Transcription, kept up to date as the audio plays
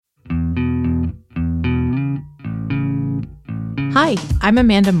Hi, I'm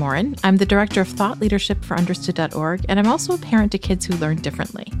Amanda Morin. I'm the Director of Thought Leadership for Understood.org, and I'm also a parent to kids who learn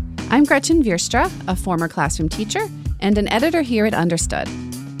differently. I'm Gretchen Vierstra, a former classroom teacher and an editor here at Understood.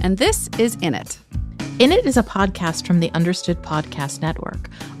 And this is In It. In It is a podcast from the Understood Podcast Network.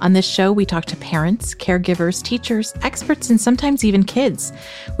 On this show, we talk to parents, caregivers, teachers, experts, and sometimes even kids.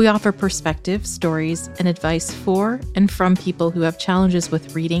 We offer perspective, stories, and advice for and from people who have challenges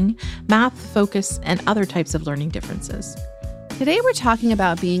with reading, math, focus, and other types of learning differences. Today, we're talking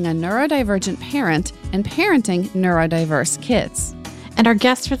about being a neurodivergent parent and parenting neurodiverse kids. And our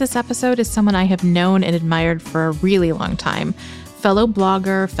guest for this episode is someone I have known and admired for a really long time. Fellow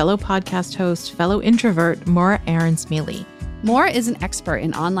blogger, fellow podcast host, fellow introvert, Maura Aarons-Mealy. Maura is an expert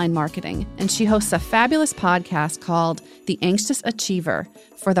in online marketing, and she hosts a fabulous podcast called The Anxious Achiever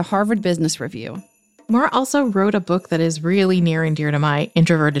for the Harvard Business Review. Maura also wrote a book that is really near and dear to my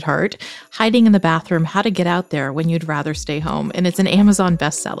introverted heart, Hiding in the Bathroom, How to Get Out There When You'd Rather Stay Home, and it's an Amazon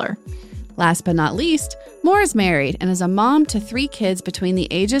bestseller. Last but not least, Maura is married and is a mom to 3 kids between the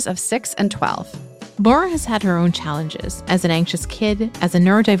ages of 6 and 12. Maura has had her own challenges as an anxious kid, as a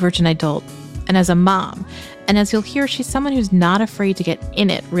neurodivergent adult, and as a mom. And as you'll hear, she's someone who's not afraid to get in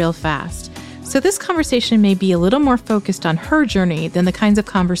it real fast. So this conversation may be a little more focused on her journey than the kinds of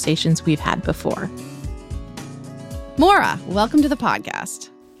conversations we've had before. Maura, welcome to the podcast.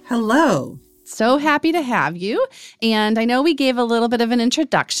 Hello. So happy to have you. And I know we gave a little bit of an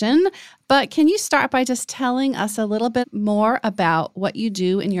introduction, but can you start by just telling us a little bit more about what you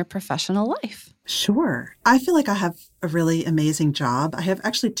do in your professional life? Sure. I feel like I have a really amazing job. I have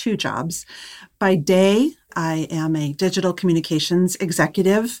actually 2 jobs. By day, I am a digital communications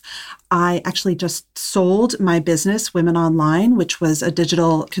executive. I actually just sold my business, Women Online, which was a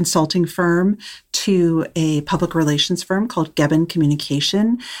digital consulting firm, to a public relations firm called Gebbon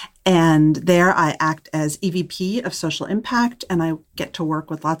Communication. And there I act as EVP of social impact, and I get to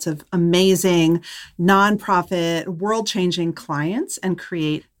work with lots of amazing nonprofit, world-changing clients and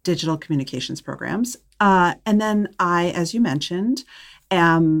create digital communications programs. And then I, as you mentioned,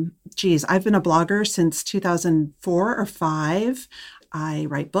 I've been a blogger since 2004 or 5. I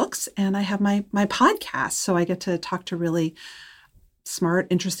write books and I have my podcast. So I get to talk to really smart,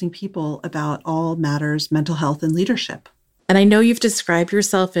 interesting people about all matters mental health and leadership. And I know you've described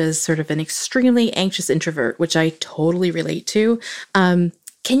yourself as sort of an extremely anxious introvert, which I totally relate to. Can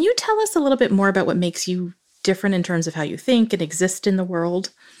you tell us a little bit more about what makes you different in terms of how you think and exist in the world?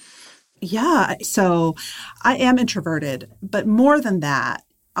 Yeah, so I am introverted, but more than that,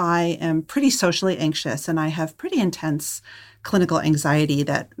 I am pretty socially anxious and I have pretty intense clinical anxiety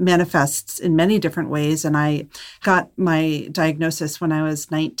that manifests in many different ways. And I got my diagnosis when I was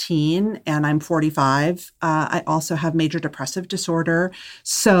 19 and I'm 45. I also have major depressive disorder.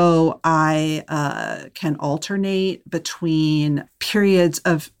 So I can alternate between periods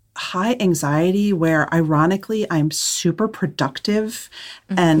of high anxiety where ironically I'm super productive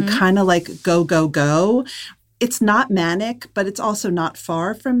and kind of like go, go, go. It's not manic, but it's also not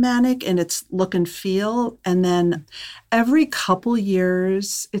far from manic in its look and feel. And then every couple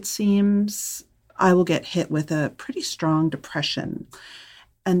years, it seems, I will get hit with a pretty strong depression.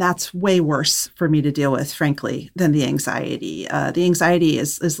 And that's way worse for me to deal with, frankly, than the anxiety. The anxiety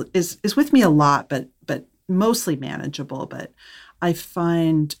is with me a lot, but mostly manageable. But I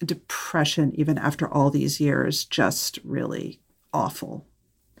find depression, even after all these years, just really awful.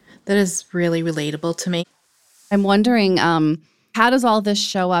 That is really relatable to me. I'm wondering, how does all this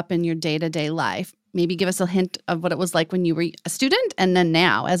show up in your day-to-day life? Maybe give us a hint of what it was like when you were a student and then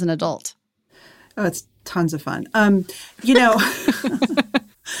now as an adult. Oh, it's tons of fun.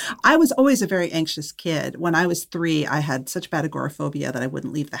 I was always a very anxious kid. When I was 3, I had such bad agoraphobia that I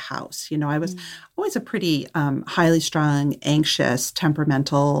wouldn't leave the house. I was always a pretty highly strung, anxious,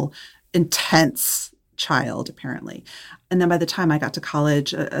 temperamental, intense child, apparently. And then by the time I got to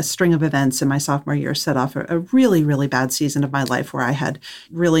college, a string of events in my sophomore year set off a really, really bad season of my life where I had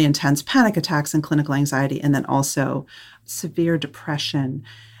really intense panic attacks and clinical anxiety, and then also severe depression.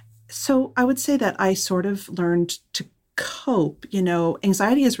 So I would say that I sort of learned to cope.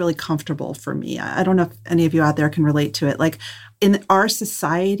 Anxiety is really comfortable for me. I don't know if any of you out there can relate to it. Like in our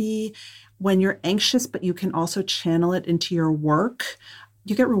society, when you're anxious, but you can also channel it into your work,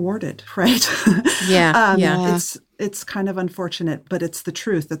 you get rewarded, right? Yeah. It's kind of unfortunate, but it's the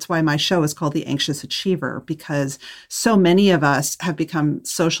truth. That's why my show is called The Anxious Achiever, because so many of us have become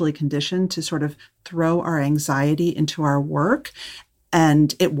socially conditioned to sort of throw our anxiety into our work.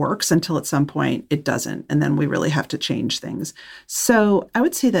 And it works until at some point it doesn't. And then we really have to change things. So I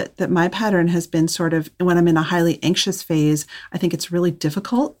would say that my pattern has been sort of when I'm in a highly anxious phase, I think it's really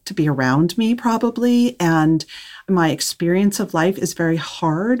difficult to be around me probably. And my experience of life is very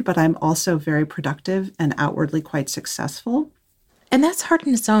hard, but I'm also very productive and outwardly quite successful. And that's hard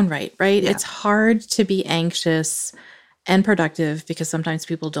in its own right? Yeah. It's hard to be anxious and productive because sometimes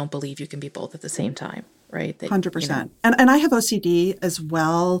people don't believe you can be both at the same time, right? 100%. And I have OCD as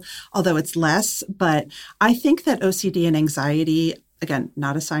well, although it's less. But I think that OCD and anxiety, again,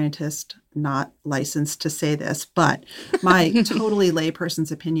 not a scientist, not licensed to say this, but my totally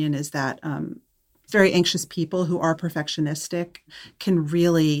layperson's opinion is that very anxious people who are perfectionistic can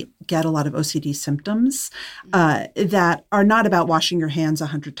really get a lot of OCD symptoms that are not about washing your hands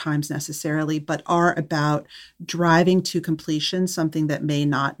 100 times necessarily, but are about driving to completion something that may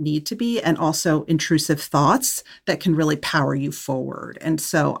not need to be, and also intrusive thoughts that can really power you forward. And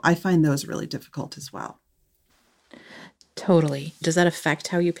so I find those really difficult as well. Totally. Does that affect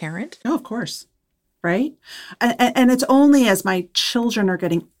how you parent? Oh, of course. Right? And it's only as my children are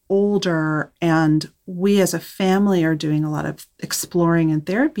getting older and we as a family are doing a lot of exploring in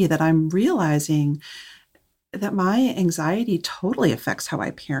therapy that I'm realizing that my anxiety totally affects how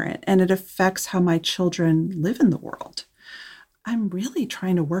I parent, and it affects how my children live in the world. I'm really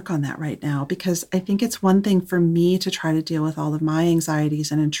trying to work on that right now because I think it's one thing for me to try to deal with all of my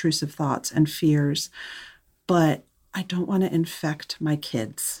anxieties and intrusive thoughts and fears, but I don't want to infect my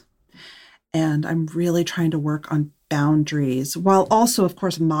kids. And I'm really trying to work on boundaries while also, of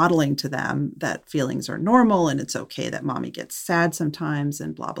course, modeling to them that feelings are normal and it's okay that mommy gets sad sometimes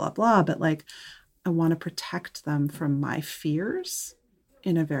and blah, blah, blah. But like, I want to protect them from my fears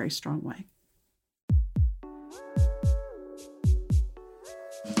in a very strong way.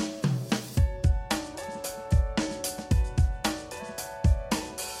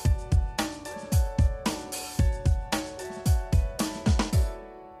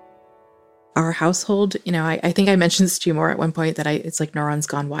 Our household, I think I mentioned this to you more at one point that it's like neurons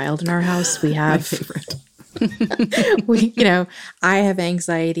gone wild in our house. We have My favorite. I have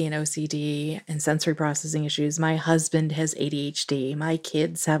anxiety and OCD and sensory processing issues. My husband has ADHD. My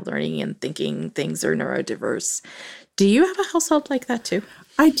kids have learning and thinking things are neurodiverse. Do you have a household like that too?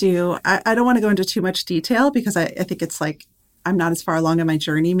 I do. I don't want to go into too much detail because I think it's like I'm not as far along in my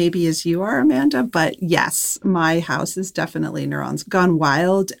journey maybe as you are, Amanda, but yes, my house is definitely neurons gone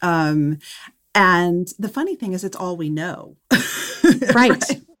wild. And the funny thing is it's all we know. Right.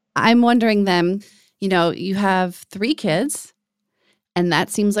 I'm wondering then, you have 3 kids and that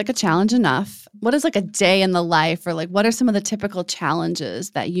seems like a challenge enough. What is like a day in the life, or like what are some of the typical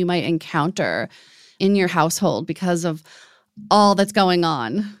challenges that you might encounter in your household because of all that's going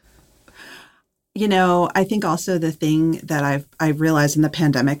on? I think also the thing that I've realized in the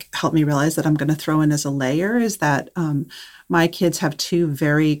pandemic helped me realize that I'm going to throw in as a layer is that my kids have 2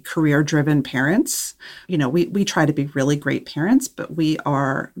 very career-driven parents. We try to be really great parents, but we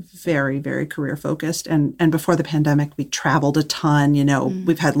are very, very career-focused. And before the pandemic, we traveled a ton.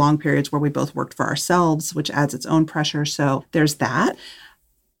 We've had long periods where we both worked for ourselves, which adds its own pressure. So there's that.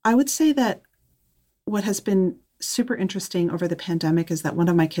 I would say that what has been super interesting over the pandemic is that one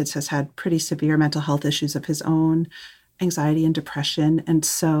of my kids has had pretty severe mental health issues of his own, anxiety and depression. And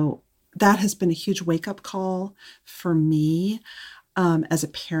so that has been a huge wake-up call for me as a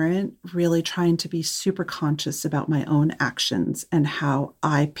parent, really trying to be super conscious about my own actions and how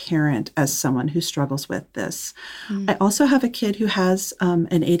I parent as someone who struggles with this. I also have a kid who has an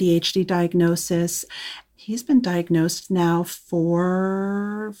ADHD diagnosis. He's been diagnosed now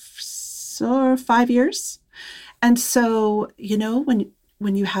for 5 years. And so,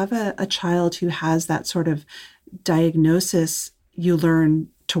 when you have a child who has that sort of diagnosis, you learn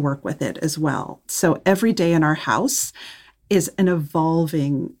to work with it as well. So every day in our house is an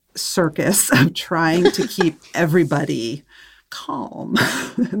evolving circus of trying to keep everybody calm.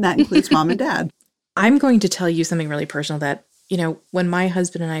 And that includes mom and dad. I'm going to tell you something really personal that, when my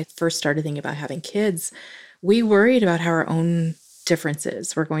husband and I first started thinking about having kids, we worried about how our own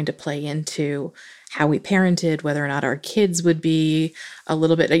differences were going to play into how we parented, whether or not our kids would be a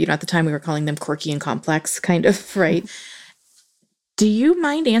little bit, at the time we were calling them quirky and complex, kind of, right? Do you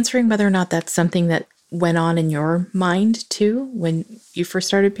mind answering whether or not that's something that went on in your mind too when you first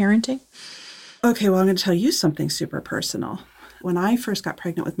started parenting? Okay, well, I'm going to tell you something super personal. When I first got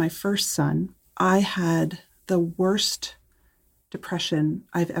pregnant with my first son, I had the worst depression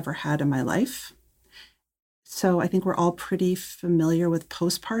I've ever had in my life. So I think we're all pretty familiar with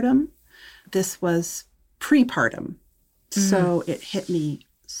postpartum. This was prepartum. So it hit me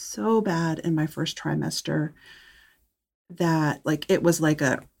so bad in my first trimester. that like it was like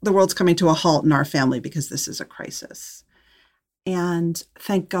the world's coming to a halt in our family because this is a crisis. And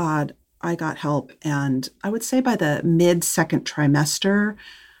thank God I got help. And I would say by the mid-second trimester,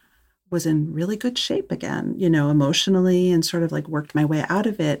 was in really good shape again, emotionally, and sort of like worked my way out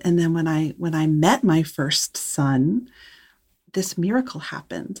of it. And then when I met my first son, this miracle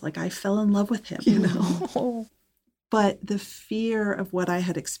happened. Like I fell in love with him, But the fear of what I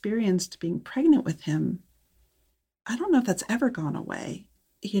had experienced being pregnant with him, I don't know if that's ever gone away,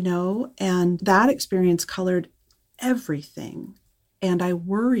 and that experience colored everything. And I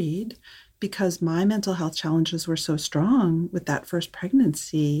worried because my mental health challenges were so strong with that first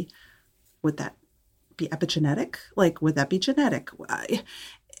pregnancy. Would that be epigenetic? Like, would that be genetic?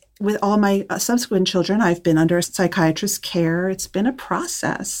 With all my subsequent children, I've been under psychiatrist care. It's been a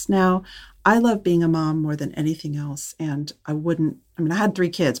process. Now, I love being a mom more than anything else. And I had 3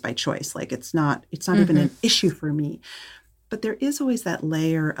 kids by choice. Like, it's not even an issue for me. But there is always that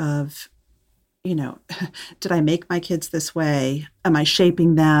layer of, did I make my kids this way? Am I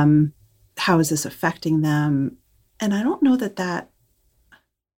shaping them? How is this affecting them? And I don't know I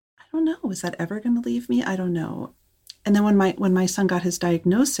don't know. Is that ever going to leave me? I don't know. And then when my son got his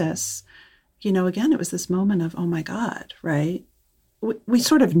diagnosis, again, it was this moment of, oh my God, right? We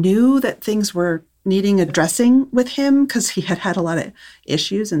sort of knew that things were needing addressing with him because he had a lot of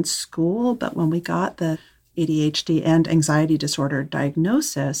issues in school. But when we got the ADHD and anxiety disorder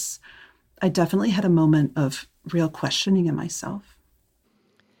diagnosis, I definitely had a moment of real questioning in myself.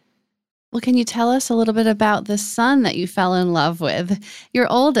 Well, can you tell us a little bit about the son that you fell in love with?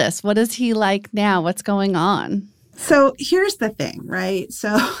 Your oldest, what is he like now? What's going on? So here's the thing, right?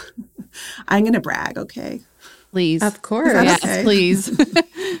 So I'm going to brag, okay? Please. Of course. Yes, okay? Please.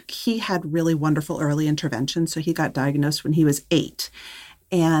 He had really wonderful early intervention. So he got diagnosed when he was 8.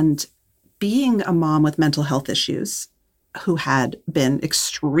 And being a mom with mental health issues who had been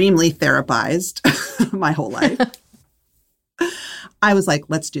extremely therapized my whole life, I was like,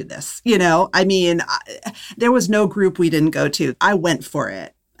 let's do this. There was no group we didn't go to. I went for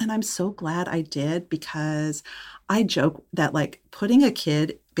it. And I'm so glad I did, because I joke that like putting a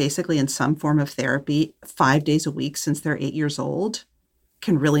kid basically in some form of therapy 5 days a week since they're 8 years old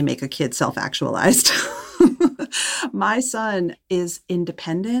can really make a kid self-actualized. My son is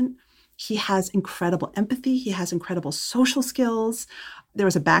independent. He has incredible empathy. He has incredible social skills. There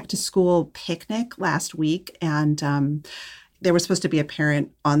was a back to school picnic last week, and there was supposed to be a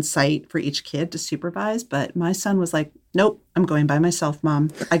parent on site for each kid to supervise, but my son was like, nope, I'm going by myself, Mom.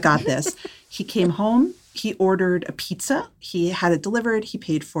 I got this. He came home. He ordered a pizza. He had it delivered. He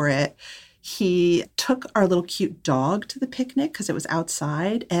paid for it. He took our little cute dog to the picnic because it was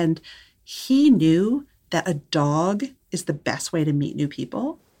outside, and he knew that a dog is the best way to meet new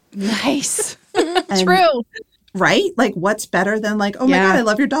people. Nice. True. Right? Like, what's better than like, oh my God, I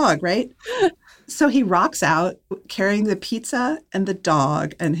love your dog, right? So he rocks out carrying the pizza and the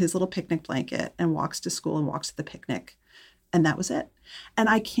dog and his little picnic blanket and walks to school and walks to the picnic. And that was it. And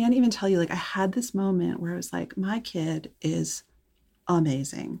I can't even tell you, like, I had this moment where I was like, my kid is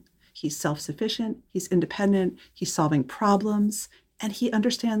amazing. He's self-sufficient. He's independent. He's solving problems. And he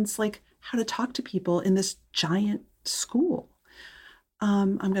understands, like, how to talk to people in this giant school.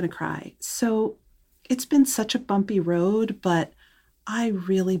 I'm going to cry. So it's been such a bumpy road, but I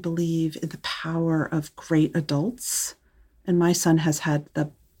really believe in the power of great adults. And my son has had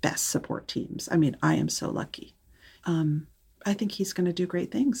the best support teams. I mean, I am so lucky. I think he's going to do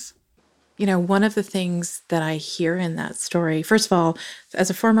great things. One of the things that I hear in that story, first of all,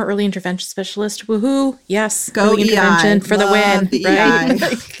 as a former early intervention specialist, woohoo, yes, go early intervention for the win, the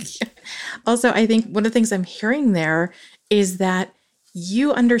right? Also, I think one of the things I'm hearing there is that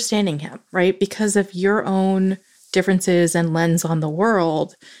you understanding him, right, because of your own differences and lens on the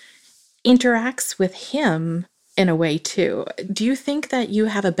world, interacts with him in a way too. Do you think that you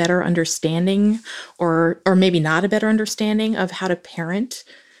have a better understanding, or maybe not a better understanding, of how to parent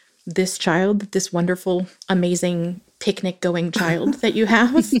this child, this wonderful, amazing picnic-going child that you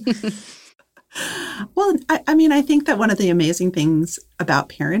have? Well, I think that one of the amazing things about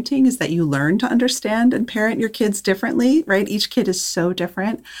parenting is that you learn to understand and parent your kids differently, right? Each kid is so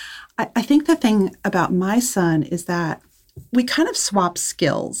different. I think the thing about my son is that we kind of swap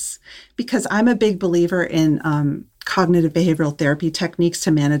skills, because I'm a big believer in cognitive behavioral therapy techniques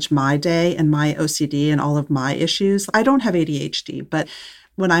to manage my day and my OCD and all of my issues. I don't have ADHD, but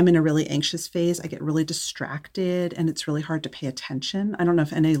when I'm in a really anxious phase, I get really distracted and it's really hard to pay attention. I don't know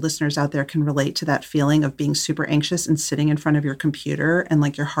if any listeners out there can relate to that feeling of being super anxious and sitting in front of your computer and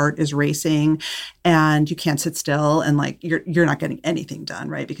like your heart is racing and you can't sit still and like you're not getting anything done,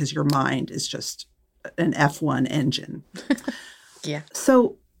 right? Because your mind is just an F1 engine. Yeah.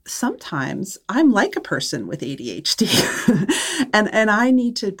 So sometimes I'm like a person with ADHD and I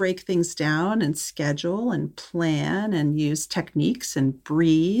need to break things down and schedule and plan and use techniques and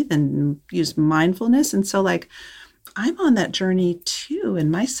breathe and use mindfulness. And so like I'm on that journey too.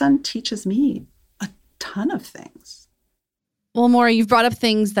 And my son teaches me a ton of things. Well, Maura, you've brought up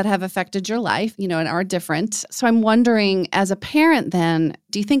things that have affected your life, and are different. So I'm wondering, as a parent then,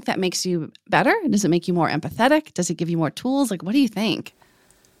 do you think that makes you better? Does it make you more empathetic? Does it give you more tools? Like, what do you think?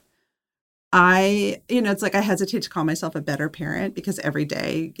 It's like I hesitate to call myself a better parent because every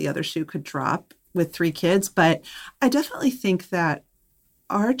day the other shoe could drop with 3 kids. But I definitely think that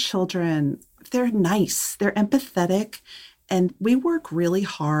our children, they're nice, they're empathetic, and we work really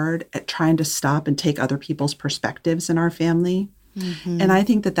hard at trying to stop and take other people's perspectives in our family. Mm-hmm. And I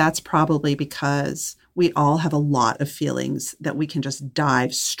think that that's probably because we all have a lot of feelings that we can just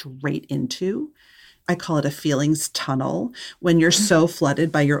dive straight into. I call it a feelings tunnel. When you're so flooded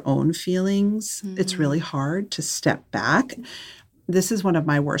by your own feelings, it's really hard to step back. This is one of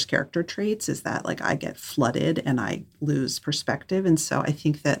my worst character traits, is that like I get flooded and I lose perspective. And so I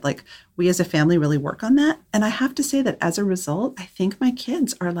think that like we as a family really work on that. And I have to say that as a result, I think my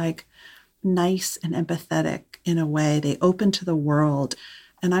kids are like nice and empathetic in a way. They open to the world.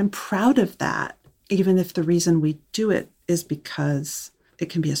 And I'm proud of that, even if the reason we do it is because it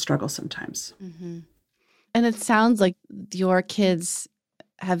can be a struggle sometimes. Mm-hmm. And it sounds like your kids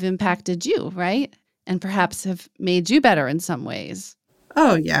have impacted you, right? And perhaps have made you better in some ways.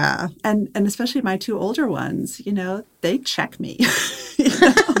 Oh, yeah. And especially my 2 older ones, they check me.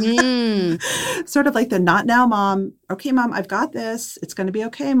 Sort of like the not now, Mom. Okay, Mom, I've got this. It's going to be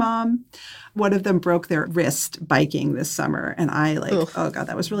okay, Mom. One of them broke their wrist biking this summer. And I oh, God,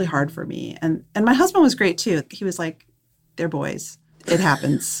 that was really hard for me. And my husband was great, too. He was like, they're boys. It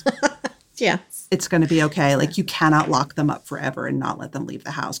happens. Yeah. It's going to be okay. Like you cannot lock them up forever and not let them leave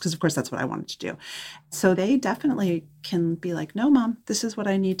the house. Because of course, that's what I wanted to do. So they definitely can be like, no, Mom, this is what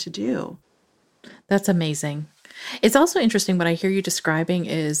I need to do. That's amazing. It's also interesting what I hear you describing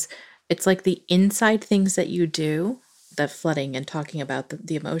is it's like the inside things that you do, the flooding and talking about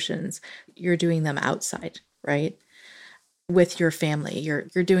the emotions, you're doing them outside, right? With your family, you're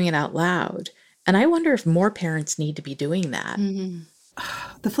doing it out loud. And I wonder if more parents need to be doing that. Mm-hmm.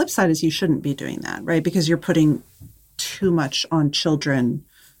 The flip side is you shouldn't be doing that, right? Because you're putting too much on children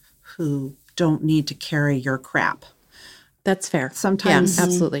who don't need to carry your crap. That's fair. Sometimes, yeah,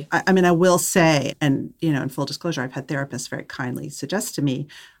 absolutely. I will say, and, in full disclosure, I've had therapists very kindly suggest to me,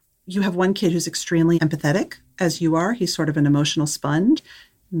 you have one kid who's extremely empathetic, as you are. He's sort of an emotional sponge.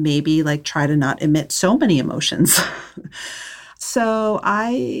 Maybe like try to not emit so many emotions. So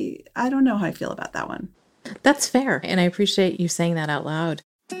I don't know how I feel about that one. That's fair. And I appreciate you saying that out loud.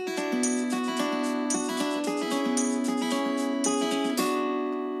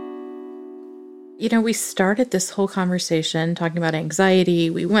 We started this whole conversation talking about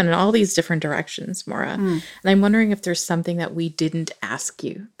anxiety. We went in all these different directions, Maura. And I'm wondering if there's something that we didn't ask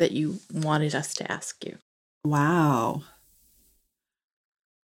you that you wanted us to ask you. Wow.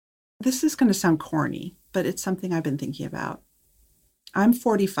 This is going to sound corny, but it's something I've been thinking about. I'm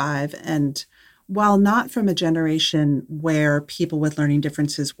 45, and while not from a generation where people with learning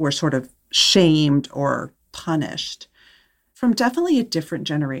differences were sort of shamed or punished, from definitely a different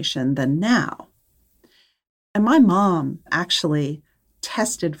generation than now. And my mom actually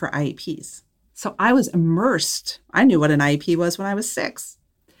tested for IEPs. So I was immersed. I knew what an IEP was when I was 6.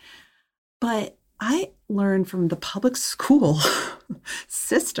 But I learned from the public school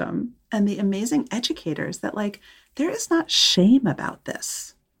system and the amazing educators that there is not shame about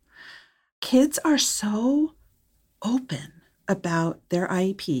this. Kids are so open about their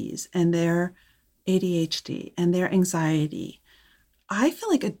IEPs and their ADHD and their anxiety. I feel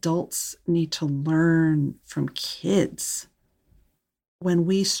like adults need to learn from kids when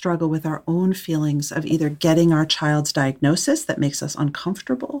we struggle with our own feelings of either getting our child's diagnosis that makes us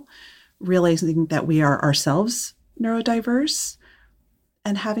uncomfortable, realizing that we are ourselves neurodiverse,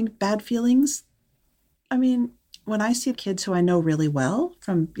 and having bad feelings. I mean, when I see kids who I know really well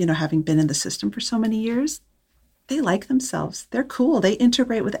from, having been in the system for so many years, they like themselves. They're cool. They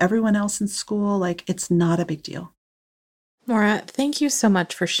integrate with everyone else in school. It's not a big deal. Maura, thank you so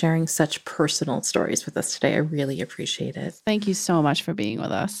much for sharing such personal stories with us today. I really appreciate it. Thank you so much for being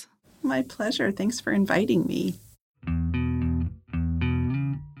with us. My pleasure. Thanks for inviting me.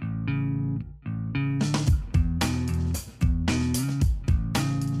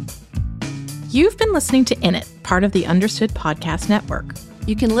 You've been listening to In It, part of the Understood Podcast Network.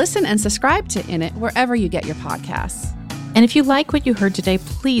 You can listen and subscribe to In It wherever you get your podcasts. And if you like what you heard today,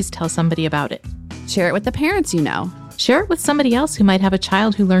 please tell somebody about it. Share it with the parents you know. Share it with somebody else who might have a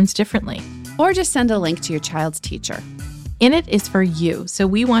child who learns differently. Or just send a link to your child's teacher. INIT is for you, so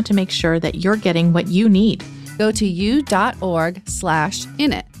we want to make sure that you're getting what you need. Go to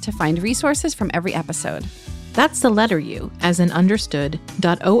u.org/init to find resources from every episode. That's the letter U, as in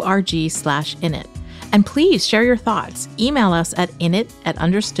understood.org/init. And please share your thoughts. Email us at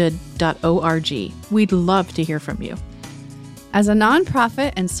init@understood.org. We'd love to hear from you. As a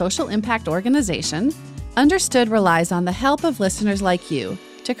nonprofit and social impact organization, Understood relies on the help of listeners like you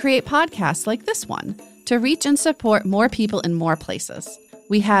to create podcasts like this one, to reach and support more people in more places.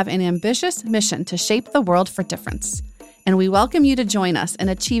 We have an ambitious mission to shape the world for difference, and we welcome you to join us in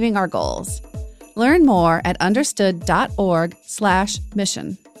achieving our goals. Learn more at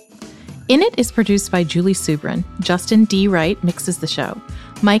understood.org/mission. INIT is produced by Julie Subrin. Justin D. Wright mixes the show.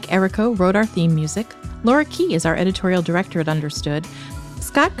 Mike Errico wrote our theme music. Laura Key is our editorial director at Understood.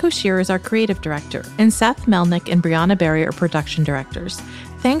 Scott Koshier is our creative director. And Seth Melnick and Brianna Berry are production directors.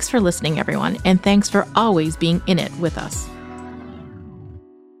 Thanks for listening, everyone, and thanks for always being in it with us.